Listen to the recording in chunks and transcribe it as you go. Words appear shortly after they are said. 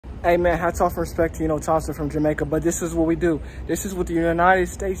Hey man, hats off and respect to, Thompson from Jamaica, but this is what we do. This is what the United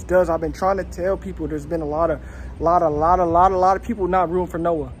States does. I've been trying to tell people there's been a lot of people not rooting for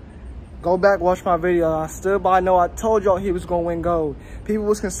Noah. Go back, watch my video. I stood by Noah. I told y'all he was going to win gold. People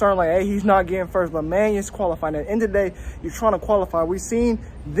was concerned like, hey, he's not getting first, but man, he's qualifying. At the end of the day, you're trying to qualify. We've seen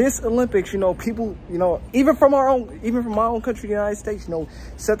this Olympics, people, even from my own country, the United States,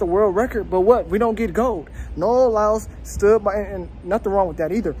 set the world record. But what? We don't get gold. Noah Lyles stood by, and nothing wrong with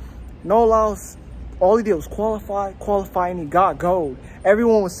that either. Noah Lyles, all he did was qualify, and he got gold.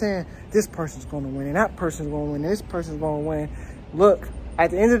 Everyone was saying, this person's going to win, and that person's going to win, and this person's going to win. Look, at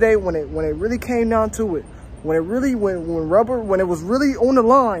the end of the day, when it really came down to it, when it was really on the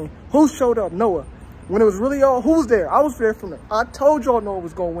line, who showed up? Noah. When it was really all, who was there? I was there from there. I told y'all Noah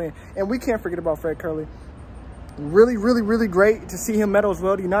was going to win, and we can't forget about Fred Kerley. Really great to see him medal as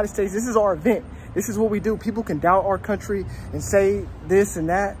well. The United States, this is our event. This is what we do. People can doubt our country and say this and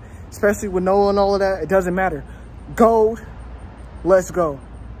that, especially with Noah and all of that. It doesn't matter. Gold, let's go.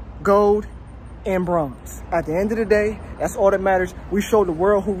 Gold and bronze. At the end of the day, that's all that matters. We show the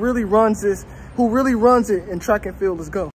world who really runs this, who really runs it in track and field. Let's go.